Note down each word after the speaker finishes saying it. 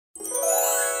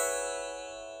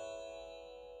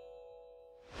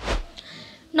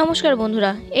নমস্কার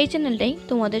বন্ধুরা, এই চ্যানেলটাই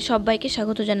তোমাদের সবাইকে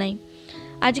স্বাগত জানাই।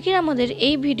 আজকের আমাদের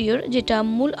এই ভিডিওর যেটা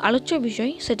মূল আলোচ্য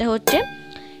বিষয় সেটা হচ্ছে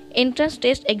এন্ট্রান্স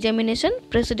টেস্ট এক্সামিনেশন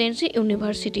প্রেসিডেন্সি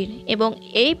ইউনিভার্সিটির, এবং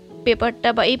এই পেপারটা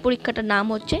বা এই পরীক্ষাটার নাম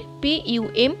হচ্ছে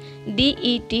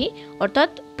PUMDET অর্থাৎ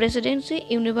Presidency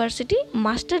university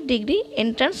master degree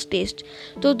entrance test.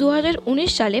 তো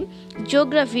 2019 সালে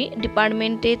জিওগ্রাফি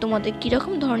ডিপার্টমেন্টে তোমাদের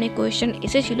কীরকম ধরনের কোয়েশ্চেন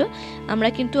এসেছিল আমরা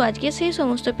কিন্তু আজকে সেই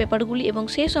সমস্ত পেপারগুলি এবং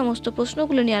সেই সমস্ত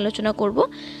প্রশ্নগুলো নিয়ে আলোচনা করব।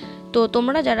 তো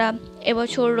তোমরা যারা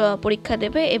এবছর পরীক্ষা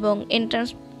দেবে এবং এন্ট্রান্স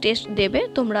টেস্ট দেবে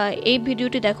তোমরা এই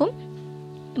ভিডিওটি দেখো,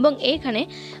 এবং এইখানে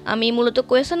আমি মূলত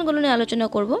কোয়েশ্চেনগুলো নিয়ে আলোচনা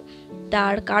করব।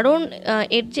 তার কারণ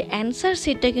এর যে অ্যান্সার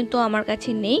সিটটা কিন্তু আমার কাছে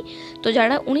নেই। তো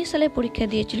যারা 19 সালে পরীক্ষা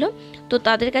দিয়েছিল তো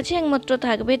তাদের কাছে একমাত্র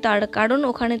থাকবে, তার কারণ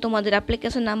ওখানে তোমাদের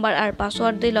অ্যাপ্লিকেশন নাম্বার আর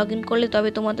পাসওয়ার্ড দিয়ে লগ ইন করলে তবে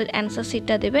তোমাদের অ্যান্সার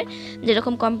সিটটা দেবে,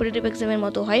 যেরকম কম্পিটিটিভ এক্সামের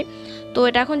মতো হয়। তো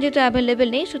এটা এখন যেহেতু অ্যাভেলেবেল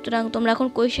নেই, সুতরাং তোমরা এখন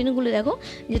কোয়েশ্চেনগুলো দেখো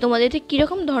যে তোমাদের ঠিক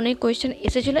কীরকম ধরনের কোয়েশ্চেন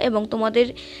এসেছিলো এবং তোমাদের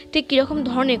ঠিক কীরকম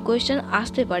ধরনের কোয়েশ্চেন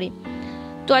আসতে পারে।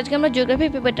 তো আজকে আমরা জিওগ্রাফি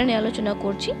পেপারটা নিয়ে আলোচনা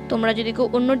করছি। তোমরা যদি কেউ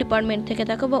অন্য ডিপার্টমেন্ট থেকে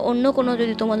থাকো বা অন্য কোনো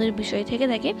যদি তোমাদের বিষয় থেকে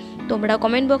থাকে তোমরা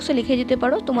কমেন্ট বক্সে লিখে দিতে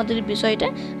পারো তোমাদের বিষয়টা,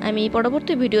 আমি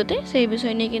পরবর্তী ভিডিওতে সেই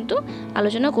বিষয় নিয়ে কিন্তু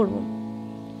আলোচনা করব।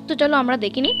 তো চলো আমরা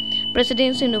দেখিনি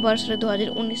প্রেসিডেন্সি ইউনিভার্সিটি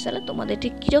 2019 সালে তোমাদের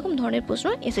ঠিক কীরকম ধরনের প্রশ্ন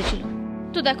এসেছিল।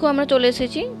 তো দেখো আমরা চলে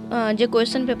এসেছি যে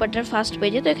কোয়েশ্চেন পেপারটার ফার্স্ট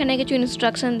পেজে। তো এখানে কিছু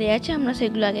ইনস্ট্রাকশন দেওয়া আছে, আমরা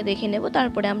সেগুলো আগে দেখে নেব,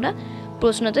 তারপরে আমরা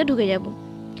প্রশ্নতে ঢুকে যাব।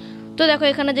 তো দেখো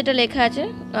এখানে যেটা লেখা আছে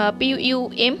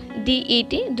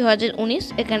PUMDET 2019,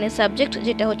 এখানে সাবজেক্ট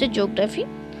যেটা হচ্ছে জিওগ্রাফি।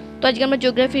 তো আজকে আমরা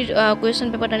জিওগ্রাফির কোয়েশ্চেন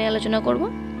পেপারটা নিয়ে আলোচনা করব।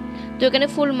 তো এখানে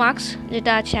ফুল মার্কস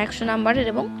যেটা আছে 100 নাম্বারের,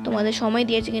 এবং তোমাদের সময়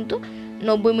দিয়েছে কিন্তু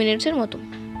 90 মিনিটসের মতো।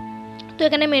 তো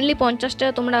এখানে মেনলি 50টা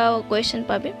তোমরা কোয়েশ্চেন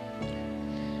পাবে।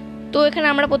 তো এখানে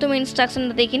আমরা প্রথমে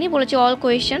ইনস্ট্রাকশনটা দেখিনি, বলেছে অল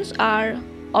কোয়েশ্চেন্স আর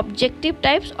অবজেক্টিভ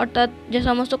টাইপস, অর্থাৎ যে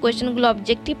সমস্ত কোয়েশ্চেনগুলো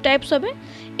অবজেক্টিভ টাইপস হবে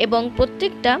এবং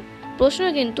প্রত্যেকটা প্রশ্ন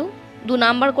কিন্তু 2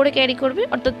 নাম্বার করে ক্যারি করবে,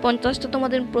 অর্থাৎ 50টা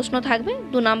তোমাদের প্রশ্ন থাকবে,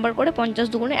 2 নাম্বার করে, 50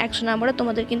 দুগুণে 100 নাম্বারে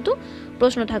তোমাদের কিন্তু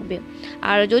প্রশ্ন থাকবে।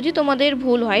 আর যদি তোমাদের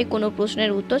ভুল হয় কোনো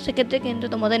প্রশ্নের উত্তর, সেক্ষেত্রে কিন্তু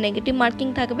তোমাদের নেগেটিভ মার্কিং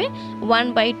থাকবে,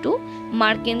 1/2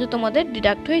 মার্ক কিন্তু তোমাদের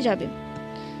ডিডাক্ট হয়ে যাবে।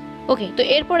 ওকে, তো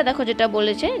এরপরে দেখো যেটা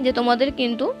বলেছে যে তোমাদের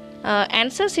কিন্তু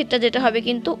অ্যান্সার সিটটা যেটা হবে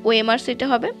কিন্তু ওএমআর সিটে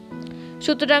হবে।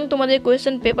 সুতরাং তোমাদের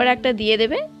কোয়েশ্চেন পেপার একটা দিয়ে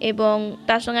দেবে এবং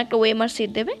তার সঙ্গে একটা ওএমআর সিট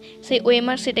দেবে। সেই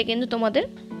ওএমআর সিটে কিন্তু তোমাদের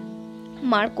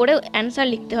মার্ক করে অ্যান্সার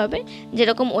লিখতে হবে,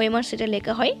 যেরকম ওএমআর সিটে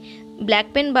লেখা হয়। ব্ল্যাক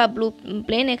পেন বা ব্লু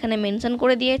পেন এখানে মেনশন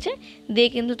করে দিয়েছে, দিয়ে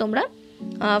কিন্তু তোমরা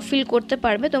ফিল করতে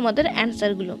পারবে তোমাদের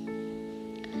অ্যান্সারগুলো।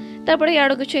 তারপরে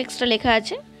আরও কিছু এক্সট্রা লেখা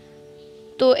আছে।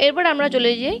 তো এরপর আমরা চলে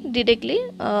যাই ডিরেক্টলি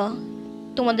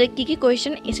তোমাদের কী কী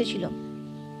কোয়েশ্চেন এসেছিলো।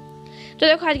 তো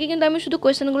দেখো আজকে কিন্তু আমি শুধু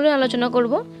কোয়েশ্চেনগুলো আলোচনা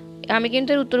করব, আমি কিন্তু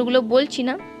এর উত্তরগুলো বলছি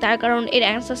না, তার কারণ এর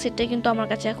অ্যান্সার সিটটা কিন্তু আমার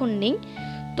কাছে এখন নেই।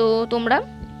 তো তোমরা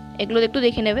এগুলো একটু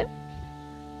দেখে নেবে।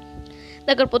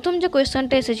 দেখো প্রথম যে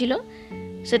কোয়েশ্চেনটা এসেছিল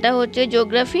সেটা হচ্ছে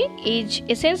geography is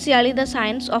essentially the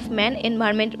science of man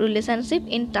environment relationship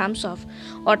in terms of,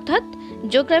 অর্থাৎ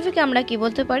জিওগ্রাফিকে আমরা কি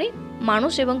বলতে পারি,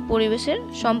 মানুষ এবং পরিবেশের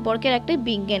সম্পর্কের একটি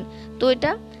বিজ্ঞান। তো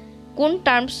এটা কোন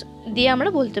টার্মস দিয়ে আমরা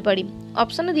বলতে পারি?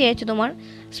 অপশানে দিয়ে আছে তোমার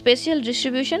স্পেশাল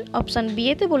ডিস্ট্রিবিউশন, অপশান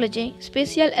বিয়েতে বলেছে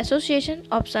স্পেশাল অ্যাসোসিয়েশন,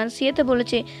 অপশান সিয়েতে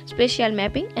বলেছে স্পেশাল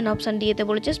ম্যাপিং, অ্যান্ড অপশান ডিয়েতে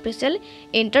বলেছে স্পেশাল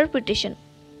ইন্টারপ্রিটেশন।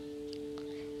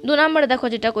 2 নম্বরে দেখো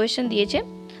যেটা কোয়েশ্চেন দিয়েছে,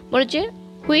 বলেছে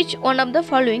which one of the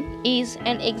following is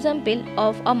an example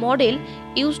of a model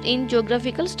used in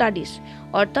geographical studies,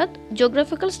 অর্থাৎ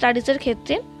জিওগ্রাফিক্যাল স্টাডিজের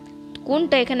ক্ষেত্রে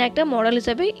কোনটা এখানে একটা মডেল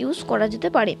হিসেবে ইউজ করা যেতে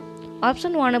পারে?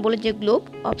 অপশান 1-এ বলেছে গ্লোব,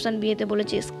 অপশান বিয়েতে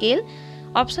বলেছে স্কেল,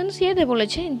 অপশান সিয়েতে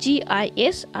বলেছে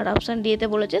GIS, আর অপশান ডিতে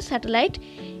বলেছে স্যাটেলাইট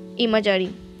ইমেজারি।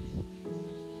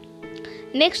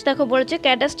 নেক্সট দেখো বলেছে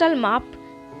ক্যাডাস্ট্রাল মাপ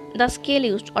দ্য স্কেল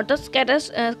ইউজড, অর্থাৎ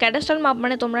ক্যাডাস্ট্রাল মাপ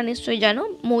মানে তোমরা নিশ্চয়ই জানো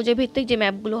মৌজা ভিত্তিক যে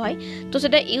ম্যাপগুলো হয়, তো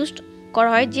সেটা ইউজড করা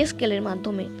হয় যে স্কেলের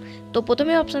মাধ্যমে। তো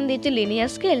প্রথমে অপশান দিয়েছে লিনিয়ার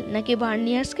স্কেল, নাকি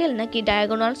ভার্নিয়ার স্কেল, নাকি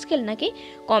ডায়াগোনাল স্কেল, নাকি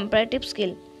কম্পারেটিভ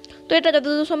স্কেল। তো এটা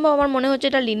যতদূর সম্ভব আমার মনে হচ্ছে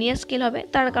এটা লিনিয়ার স্কেল হবে,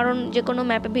 তার কারণ যে কোনো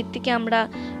ম্যাপের ভিত্তিকে আমরা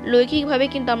লৈখিকভাবে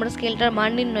কিন্তু আমরা স্কেলটার মান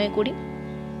নির্ণয় করি।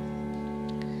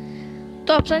 তো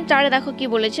অপশান 4-এ দেখো কি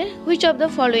বলেছে, which of the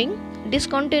following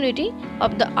discontinuity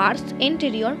of the Earth's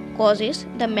interior causes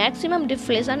the maximum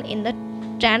deflation in the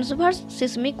transverse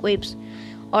seismic waves,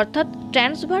 অর্থাৎ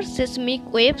ট্রান্সভার্স সেসমিক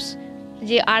ওয়েভস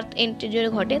যে আর্থ ইন্টেরিয়রে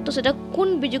ঘটে তো সেটা কোন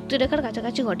বিযুক্ত রেখার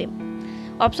কাছাকাছি ঘটে?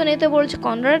 অপশান এতে বলেছে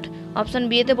কনরাড, অপশান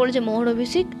বিয়েতে বলেছে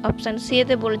মোহরভিসিক, অপশান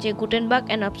সিয়েতে বলেছে গুটেনবার্গ,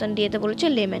 অ্যান্ড অপশান ডিতে বলেছে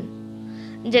লেমেন।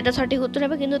 যেটা সঠিক উত্তর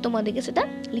হবে কিন্তু তোমাদেরকে সেটা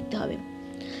লিখতে হবে।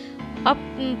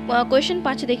 কোয়েশ্চেন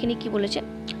 5 দেখিনি কি বলেছে,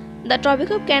 the tropic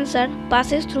of cancer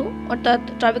passes through, অর্থাৎ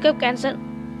ট্রপিক অফ ক্যান্সার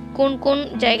কোন কোন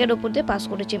জায়গার উপর দিয়ে পাস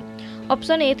করেছে?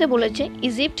 অপশান এতে বলেছে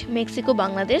Egypt, Mexico,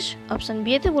 Bangladesh. Option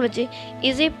B এতে বলেছে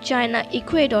Egypt, China,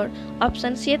 Ecuador.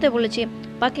 Option C এতে বলেছে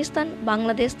পাকিস্তান,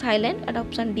 বাংলাদেশ, থাইল্যান্ড। আর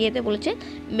অপশান ডি এতে বলেছে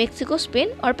মেক্সিকো, স্পেন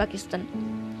আর পাকিস্তান।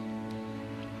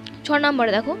 6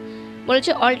 নম্বরে দেখো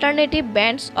বলেছে alternative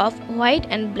bands off white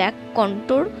and black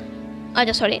contour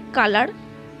colour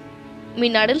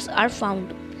minerals are found.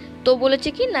 তো বলেছে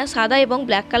কি না সাদা এবং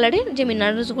ব্ল্যাক কালারের যে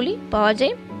মিনারেলসগুলি পাওয়া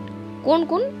যায় কোন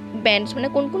কোন ব্যান্ডস মানে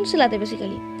কোন কোন শিলাতে,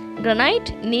 বেসিক্যালি গ্রানাইট,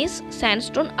 নিস,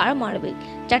 স্যান্ডস্টোন আর মার্বেল।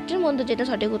 4টের মধ্যে যেটা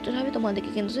সঠিক উত্তর হবে তোমাদেরকে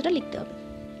কিন্তু সেটা লিখতে হবে।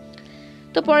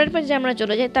 তো পরের পেজে আমরা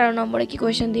চলে যাই। 13 নম্বরে কি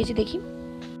কোয়েশ্চেন দিয়েছে দেখি।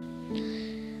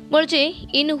 বলছে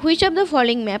in which of the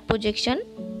following map projection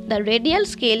the radial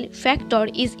scale factor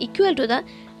is equal to the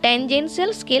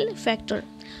tangential scale factor.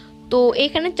 তো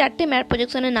এখানে 4টে ম্যাপ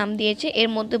প্রজেকশনের নাম দিয়েছে, এর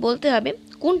মধ্যে বলতে হবে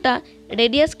কোনটা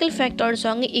রেডিয়াল স্কেল ফ্যাক্টরের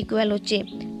সঙ্গে ইকুয়াল হচ্ছে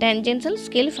ট্যানজেন্সিয়াল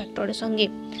স্কেল ফ্যাক্টরের সঙ্গে।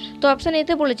 তো অপশান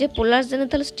এতে বলেছে পোলার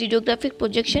zenithal stereographic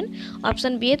projection.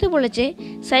 Option B এতে বলেছে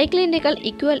সাইক্লিনিক্যাল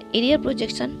equal area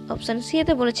projection. Option C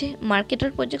এতে বলেছে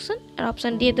মার্কেটার প্রজেকশন। আর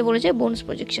অপশান ডি এতে বলেছে বোনস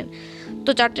প্রজেকশন। তো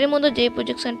 4টের মধ্যে যে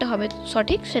প্রজেকশনটা হবে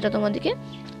সঠিক সেটা তোমাদেরকে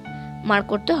মার্ক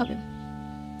করতে হবে।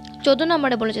 14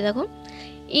 নম্বরে বলেছে দেখো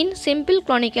in simple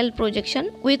conical projection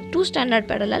with 2 standard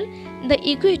parallel the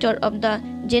equator of the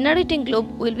generating globe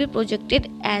will be projected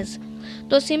as।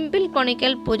 তো সিম্পল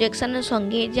কনিক্যাল প্রজেকশনের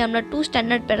সঙ্গে যে আমরা 2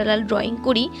 স্ট্যান্ডার্ড প্যারালাল ড্রয়িং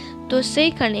করি তো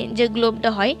সেইখানে যে গ্লোবটা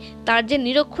হয় তার যে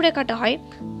নিরক্ষরেখাটা হয়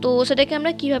তো সেটাকে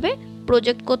আমরা কিভাবে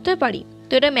প্রজেক্ট করতে পারি।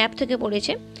 তো এটা ম্যাপ থেকে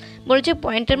পড়েছে, বলেছে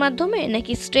পয়েন্টের মাধ্যমে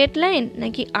নাকি স্ট্রেট লাইন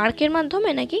নাকি আর্কের মাধ্যমে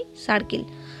নাকি সার্কেল।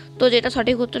 তো যেটা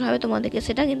সঠিক উত্তর হবে তোমাদেরকে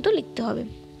সেটা কিন্তু লিখতে হবে।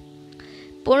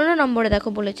 15 নম্বরে দেখো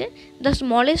বলেছে the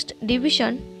smallest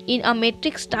division in a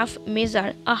metric staff measure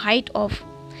a height of.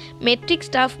 Metric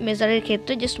staff মেজারের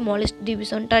ক্ষেত্রে যে স্মলেস্ট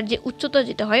ডিভিশনটার যে উচ্চতা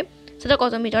যেটা হয় সেটা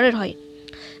কত মিটারের হয়,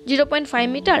 0.5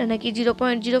 মিটার নাকি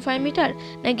 0.05 মিটার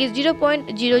নাকি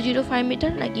 0.005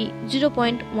 মিটার নাকি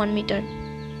 0.1 মিটার।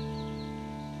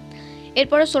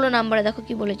 এরপরে 16 নম্বরে দেখো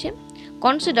কি বলেছে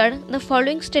consider the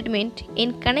following statement in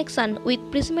connection with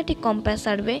prismatic compass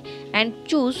survey and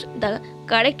choose the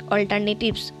correct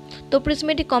alternatives. তো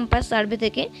প্রিজমেটিক কম্পাস সার্ভে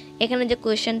থেকে এখানে যে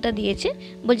কোয়েশ্চেনটা দিয়েছে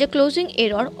বলছে ক্লোজিং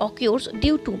এরর অকিউরস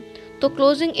ডিউ টু। তো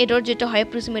ক্লোজিং এরর যেটা হয়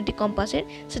প্রিজমেটিক কম্পাসের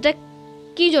সেটা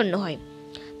কী জন্য হয়।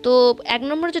 তো 1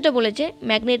 নম্বরে যেটা বলেছে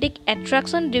magnetic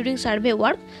attraction during survey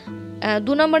work.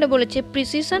 2 নম্বরে বলেছে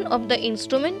precision of the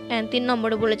instrument and 3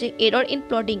 নম্বরে বলেছে এরর ইন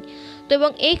প্লটিং। তো এবং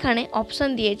এইখানে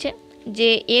অপশান দিয়েছে যে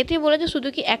এতে বলেছে শুধু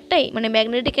কি একটাই মানে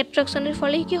ম্যাগনেটিক অ্যাট্রাকশনের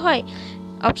ফলেই কি হয়।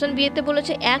 অপশান বি এতে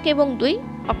বলেছে 1 এবং 2,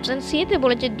 অপশান সি এতে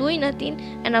বলেছে 2 না 3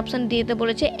 অ্যান্ড অপশান ডি এতে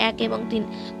বলেছে 1 এবং 3।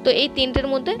 তো এই 3টের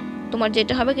মধ্যে তোমার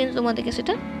যেটা হবে কিন্তু তোমাদেরকে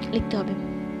সেটা লিখতে হবে।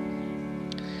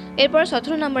 এরপর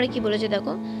 17 নম্বরে কি বলেছে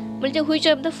দেখো বলছে which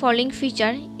of the following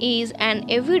feature is an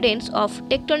evidence of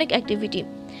tectonic activity.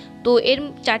 তো এর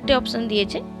 4টে অপশান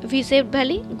দিয়েছে ভি শেপড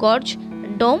ভ্যালি, গর্জ,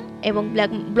 ডোম এবং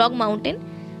ব্লক মাউন্টেন।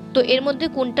 তো এর মধ্যে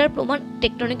কোনটার প্রমাণ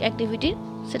টেকটনিক অ্যাক্টিভিটির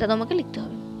সেটা তোমাকে লিখতে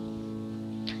হবে।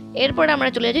 এরপরে আমরা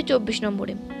চলে যাচ্ছি 24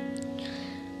 নম্বরে।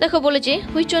 দেখো বলেছে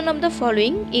which one of the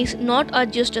following is not a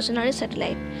geostationary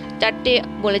satellite. 4টে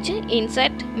বলেছে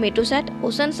ইনস্যাট, মেটোস্যাট,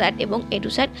 ওশানস্যাট এবং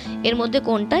এটুস্যাট। এর মধ্যে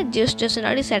কোনটা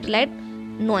জিওস্টেশনারি স্যাটেলাইট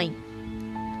নয়।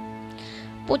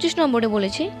 25 নম্বরে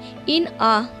বলেছে in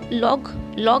a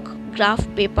log graph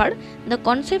paper the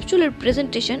conceptual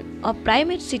representation of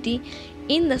primate city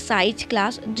in the size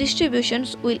class distributions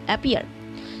will appear.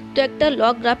 তো একটা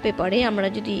লগ গ্রাফ পেপারে আমরা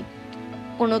যদি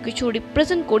কোনো কিছু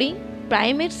রিপ্রেজেন্ট করি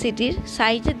প্রাইমেট সিটির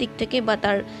সাইজের দিক থেকে বা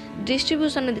তার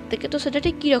ডিস্ট্রিবিউশনের দিক থেকে তো সেটা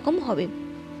ঠিক কীরকম হবে।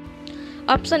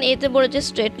 অপশান এতে বলেছে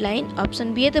স্ট্রেট লাইন, অপশান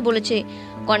বি এতে বলেছে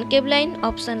কনকেভ লাইন,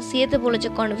 অপশান সি এতে বলেছে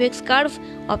কনভেক্স কার্ভ,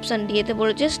 অপশান ডি এতে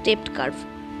বলেছে স্টেপড কার্ভ।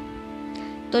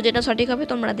 তো যেটা সঠিক হবে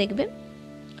তোমরা দেখবে।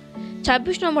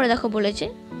 26 নম্বরে দেখো বলেছে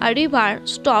a river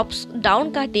stops down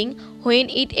cutting when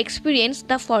it experience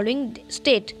the following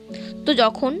state. তো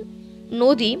যখন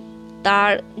নদী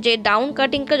তার যে ডাউন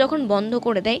কাটিংটা যখন বন্ধ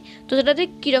করে দেয় তো সেটাতে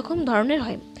কীরকম ধরনের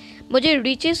হয়। বলছে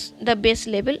রিচেস দ্য বেস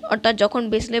লেভেল অর্থাৎ যখন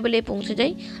বেস লেভেলে পৌঁছে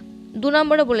যায়। 2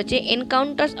 নম্বরে বলেছে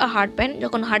এনকাউন্টার্স আ হার্ড প্যান,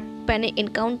 যখন হার্ড প্যানে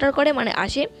এনকাউন্টার করে মানে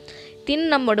আসে। 3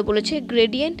 নম্বরে বলেছে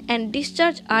gradient and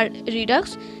discharge R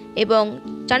Redux এবং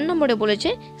 4 নম্বরে বলেছে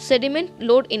সেডিমেন্ট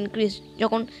লোড ইনক্রিজ।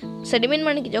 যখন সেডিমেন্ট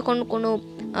মানে কি যখন কোনো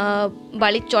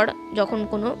বালির চর যখন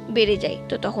কোনো বেড়ে যায়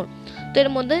তো তখন। তো এর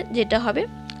মধ্যে যেটা হবে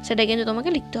সেটা কিন্তু তোমাকে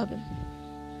লিখতে হবে।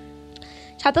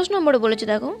 27 নম্বরে বলেছে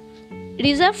দেখো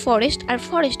reserve forest R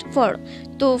forest for.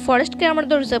 তো ফরেস্টকে আমরা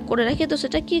তো রিজার্ভ করে রাখি তো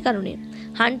সেটা কী কারণে,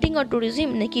 হান্টিং আর ট্যুরিজম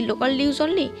নাকি লোকাল ইউজ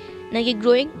অনলি নাকি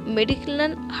গ্রোয়িং মেডিকেল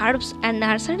হার্বস অ্যান্ড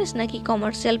নার্সারিজ নাকি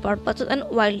commercial purpose and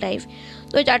wild life.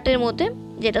 তো এই 4টের মধ্যে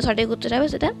যেটা সঠিক উত্তর হবে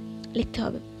সেটা লিখতে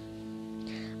হবে।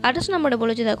 28 নম্বরে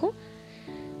বলেছে দেখো,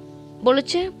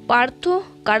 বলেছে Partha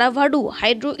কারাভাডু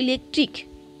hydro electric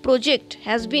project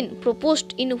has been proposed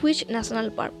in which national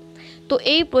park. তো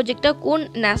এই প্রজেক্টটা কোন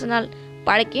ন্যাশনাল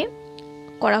পার্কে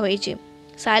করা হয়েছে?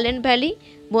 সাইলেন্ট ভ্যালি,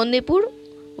 বন্দিপুর,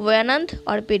 ওয়ানান্দ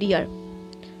আর পেরিয়ার।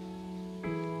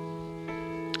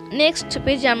 নেক্সট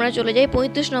পেজে আমরা চলে যাই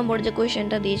 35 নম্বর যে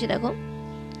কোয়েশ্চেনটা দিয়েছে দেখো,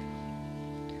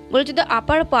 বলেছে the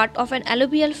upper part of an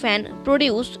alluvial fan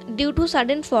produced due to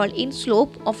sudden fall in slope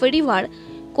of A river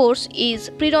course is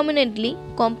predominantly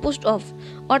compost of.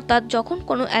 অর্থাৎ যখন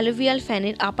কোনো অ্যালুভিয়াল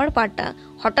ফ্যানের আপার পার্টটা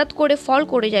হঠাৎ করে ফল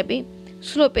করে যাবে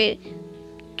স্লোপে,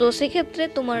 তো সেক্ষেত্রে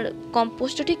তোমার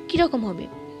কম্পোস্টটা ঠিক কীরকম হবে?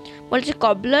 বলেছে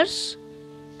কবলার্স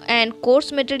and course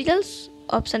materials,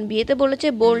 option B এতে বলেছে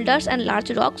boulders and large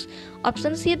rocks,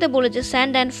 option C এতে বলেছে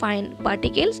sand and fine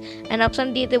particles, and option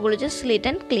D এতে বলেছে স্লেট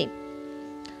অ্যান্ড ক্লে।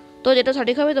 তো যেটা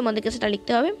সঠিক হবে তোমাদেরকে সেটা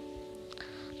লিখতে হবে।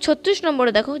 36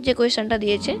 নম্বরে দেখো যে কোয়েশ্চেনটা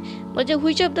দিয়েছে, বলছে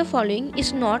which of the following is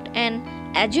not an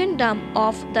অ্যাজেন্ডাম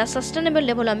of the sustainable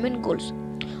development goals.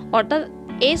 অর্থাৎ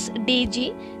এসডিজি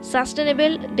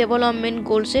সাস্টেনেবল ডেভেলপমেন্ট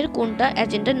গোলসের কোনটা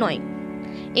এজেন্ডা নয়?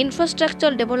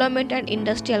 Infrastructure development and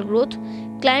industrial growth,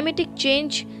 climatic change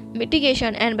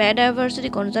mitigation and biodiversity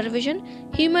conservation,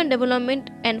 human development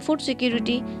and food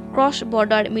security,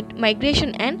 cross-border migration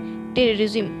and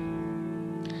terrorism।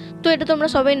 তো এটা তোমরা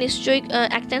সবাই নিশ্চয়ই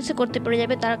এক চান্সে করতে পেরে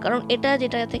যাবে, তার কারণ এটা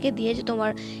যেটা থেকে দিয়েছে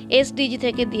তোমার এসডিজি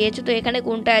থেকে দিয়েছে, তো এখানে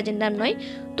কোনটা এজেন্ডা নয়,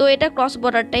 তো এটা ক্রস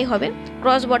বর্ডারটাই হবে।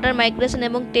 ক্রস বর্ডার মাইগ্রেশন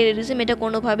এবং টেররিজম এটা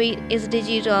কোনোভাবেই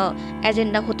এসডিজির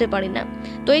এজেন্ডা হতে পারে না।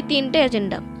 তো এই তিনটে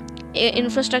agenda,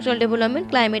 infrastructural development,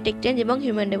 climatic change এবং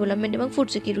হিউম্যান ডেভেলপমেন্ট এবং ফুড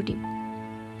সিকিউরিটি।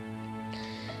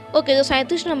 ওকে, তো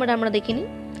 37 নম্বরে আমরা দেখিনি,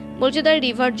 বলছে the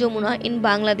river Jamuna in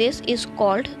Bangladesh is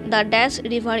called the dash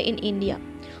river in India.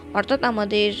 অর্থাৎ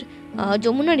আমাদের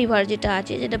যমুনা রিভার যেটা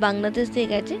আছে, যেটা বাংলাদেশ দিয়ে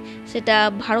গেছে, সেটা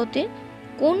ভারতে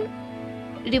কোন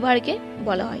রিভারকে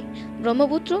বলা হয়?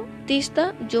 ব্রহ্মপুত্র, তিস্তা,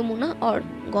 যমুনা আর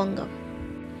গঙ্গা।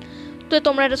 তো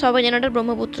তোমরা এটা সবাই জানো, এটা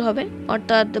ব্রহ্মপুত্র হবে।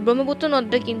 অর্থাৎ ব্রহ্মপুত্র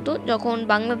নদীটা কিন্তু যখন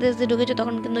বাংলাদেশ দিয়ে ঢুকেছে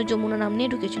তখন কিন্তু যমুনা নাম নিয়ে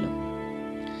ঢুকেছিল।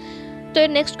 তো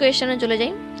এর নেক্সট কোয়েশ্চেনে চলে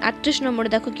যাই। 38 নম্বরে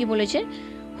দেখো কি বলেছে,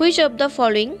 which of the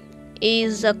following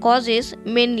is causes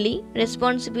mainly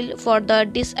responsible for the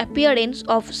disappearance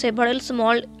of several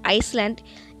small Iceland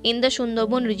in the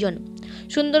Sundarban reason.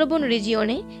 Sundarban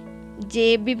রিজিয়নে যে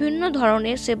বিভিন্ন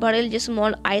ধরনের সেভারেল যে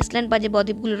স্মল আইসল্যান্ড বা যে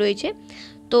বদ্বীপগুলো রয়েছে,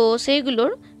 তো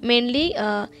সেইগুলোর mainly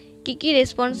key key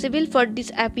responsible for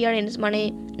disappearance মানে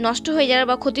নষ্ট হয়ে যাওয়ার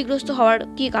বা ক্ষতিগ্রস্ত হওয়ার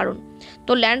কী কারণ?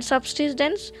 তো land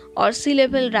সাবসিডেন্স or sea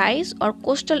level rise or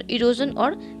coastal erosion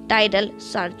or tidal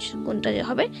search, কোনটা যে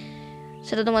হবে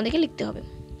সেটা তোমাদেরকে লিখতে হবে।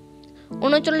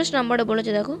 39 নম্বরে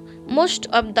বলেছে দেখো, most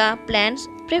of the plants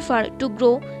prefer to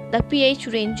grow the pH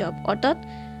range of. অর্থাৎ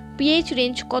পিএইচ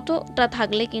রেঞ্জ কতটা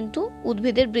থাকলে কিন্তু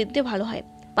উদ্ভিদের বৃদ্ধি ভালো হয়?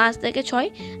 5 থেকে 6,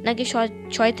 নাকি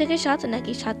 6 থেকে 7,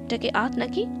 নাকি 7 থেকে 8,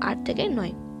 নাকি 8 থেকে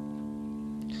 9।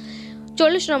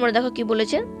 40 নম্বরে দেখো কি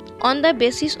বলেছে, on the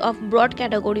basis of broad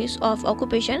categories of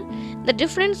occupation, the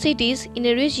different cities in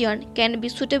a region can be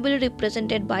suitably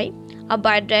represented by a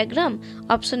bar diagram,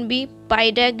 option B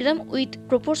pie diagram with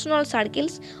proportional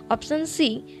circles, option C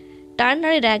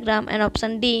ternary diagram, and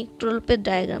option D tollpath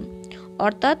diagram।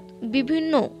 অর্থাৎ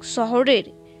বিভিন্ন শহরের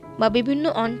বা বিভিন্ন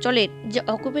অঞ্চলের যে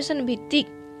occupation ভিত্তিক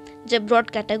যে broad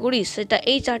category, সেটা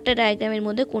এই 4টে ডায়াগ্রামের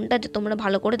মধ্যে কোনটা যে তোমরা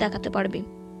ভালো করে দেখাতে পারবে।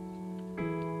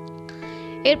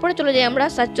 এরপরে চলে যাই আমরা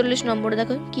 47 নম্বরে,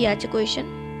 দেখো কি আছে কোয়েশ্চেন।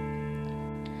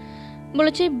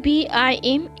 বলেছে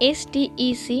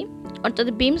BIMSTEC অর্থাৎ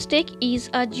BIMSTEC is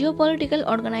a geopolitical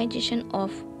organisation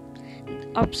of.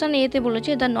 Option এতে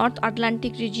বলেছে the north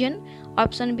Atlantic region,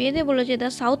 option B এতে বলেছে the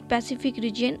south Pacific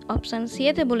region, option C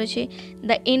এতে বলেছে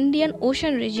the Indian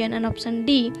ocean region, and option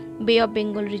D বে অফ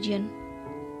বেঙ্গল রিজিয়ন।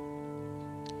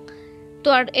 তো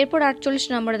আর এরপর 48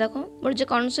 নম্বরে দেখো বলছে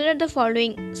consider the following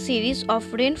series of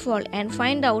rainfall and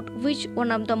find out which one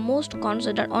of the most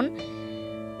consider on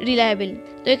reliable.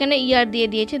 তো এখানে ইয়ার দিয়ে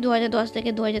দিয়েছে 2010 থেকে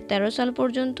 2013 সাল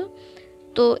পর্যন্ত।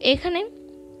 তো এখানে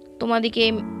তোমাদেরকে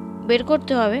বের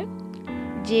করতে হবে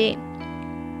যে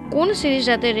কোন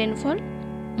সিরিজটাতে রেনফল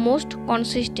মোস্ট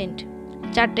কনসিস্টেন্ট।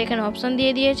 4টে এখানে অপশান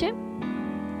দিয়ে দিয়েছে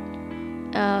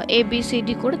ABCD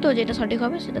করে, তো যেটা সঠিক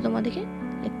হবে সেটা তোমাদেরকে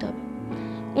লিখতে হবে।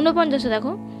 49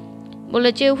 দেখো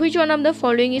বলেছে which one of the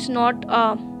following is not a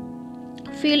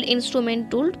field instrument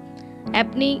tool,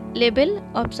 অ্যাপনি level,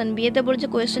 option B এতে বলেছে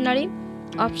কোয়েশনারি,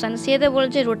 অপশান সি এতে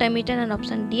বলেছে রোটামিটার, অ্যান্ড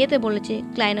অপশান ডি এতে বলেছে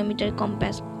ক্লাইনোমিটার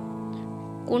কম্পাস।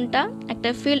 কোনটা একটা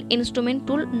ফিল্ড ইনস্ট্রুমেন্ট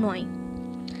টুল নয়।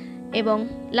 এবং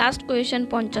লাস্ট কোয়েশ্চেন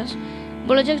 50,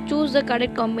 বলেছে choose the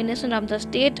correct combination of the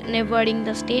state neighbouring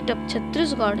the state of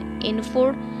Chhattisgarh in 4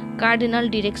 cardinal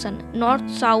direction, north,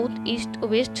 south, east,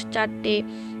 West, চারটে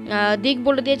দিক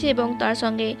বলে দিয়েছে এবং তার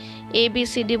সঙ্গে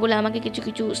ABCD বলে আমাকে কিছু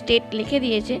কিছু স্টেট লিখে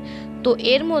দিয়েছে। তো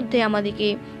এর মধ্যে আমাদেরকে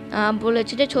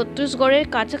বলেছে যে ছত্তিশগড়ের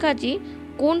কাছাকাছি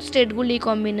কোন স্টেটগুলি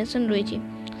কম্বিনেশন রয়েছে।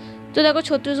 তো দেখো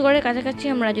ছত্তিশগড়ের কাছাকাছি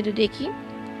আমরা যদি দেখি,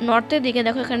 নর্থের দিকে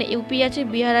দেখো এখানে ইউপি আছে,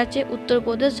 বিহার আছে,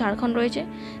 উত্তরপ্রদেশ, ঝাড়খণ্ড রয়েছে।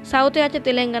 সাউথে আছে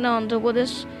তেলেঙ্গানা,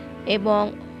 অন্ধ্রপ্রদেশ এবং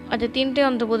আচ্ছা 3টে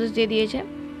অন্ধ্রপ্রদেশ দিয়ে দিয়েছে।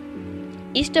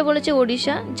 ইস্টে বলেছে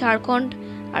ওড়িশা, ঝাড়খণ্ড,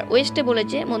 আর ওয়েস্টে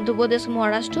বলেছে মধ্যপ্রদেশ,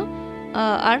 মহারাষ্ট্র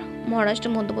আর মহারাষ্ট্র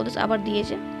মধ্যপ্রদেশ আবার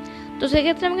দিয়েছে। তো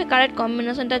সেক্ষেত্রে আমাকে কারেক্ট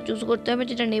কম্বিনেশনটা চুজ করতে হবে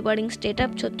যেটা neighbouring state of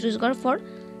Chhattisgarh for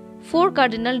 4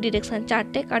 cardinal direction,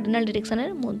 4টে cardinal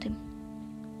ডিরেকশনের মধ্যে।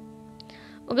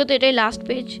 ওকে, তো এটাই লাস্ট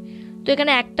পেজ। তো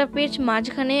এখানে একটা পেজ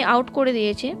মাঝখানে আউট করে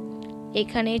দিয়েছে,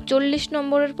 এখানে 40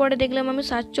 নম্বরের পরে দেখলাম আমি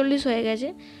 47 হয়ে গেছে।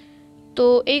 তো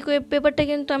এই পেপারটা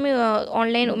কিন্তু আমি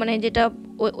অনলাইন মানে যেটা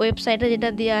ওয়েবসাইটে যেটা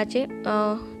দেওয়া আছে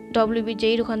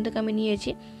WBJER ওখান থেকে আমি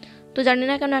নিয়েছি। তো জানি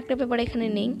না কেন একটা পেপার এখানে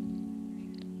নেই,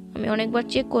 আমি অনেকবার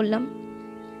চেক করলাম।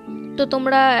 তো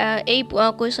তোমরা এই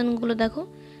কোয়েশ্চেনগুলো দেখো,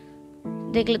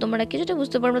 দেখলে তোমরা কিছুটা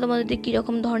বুঝতে পারবে তোমাদের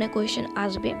কীরকম ধরনের কোয়েশ্চেন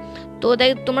আসবে। তো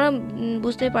তোমরা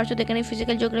বুঝতেই পারছো, এখানে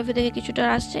ফিজিক্যাল জিওগ্রাফি থেকে কিছুটা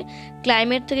আসছে,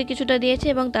 ক্লাইমেট থেকে কিছুটা দিয়েছে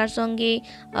এবং তার সঙ্গে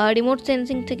রিমোট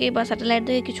সেন্সিং থেকে বা স্যাটেলাইট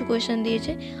থেকে কিছু কোয়েশ্চেন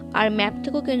দিয়েছে, আর ম্যাপ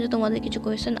থেকেও কিন্তু তোমাদের কিছু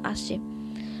কোয়েশ্চেন আসছে।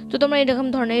 তো তোমরা এরকম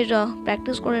ধরনের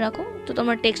প্র্যাকটিস করে রাখো। তো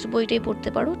তোমরা টেক্সট বইটাই পড়তে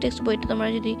পারো, টেক্সট বইটা তোমরা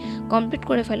যদি কমপ্লিট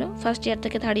করে ফেলো ফার্স্ট ইয়ার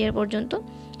থেকে 3rd ইয়ার পর্যন্ত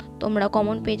তোমরা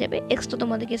কমন পেয়ে যাবে। এক্সট্রা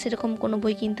তোমাদেরকে সেরকম কোনো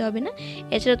বই কিনতে হবে না।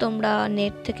 এছাড়া তোমরা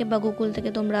নেট থেকে বা গুগল থেকে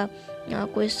তোমরা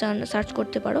কোয়েশ্চেন সার্চ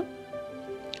করতে পারো।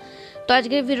 তো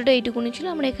আজকের ভিডিওটা এইটুকুনি ছিল,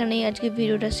 আমরা এখানেই আজকে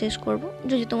ভিডিওটা শেষ করব।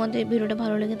 যদি তোমাদের ভিডিওটা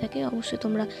ভালো লেগে থাকে অবশ্যই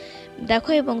তোমরা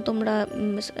দেখো এবং তোমরা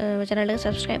চ্যানেলটাকে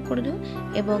সাবস্ক্রাইব করে দিও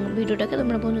এবং ভিডিওটাকে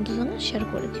তোমরা বন্ধুদের সঙ্গে শেয়ার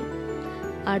করে দিও।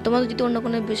 আর তোমাদের যদি অন্য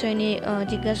কোনো বিষয় নিয়ে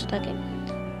জিজ্ঞাসা থাকে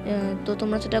তো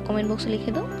তোমরা সেটা কমেন্ট বক্সে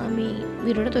লিখে দাও, আমি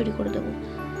ভিডিওটা তৈরি করে দেবো।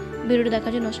 ভিডিওটা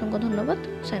দেখার জন্য অসংখ্য ধন্যবাদ।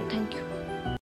 Thank you.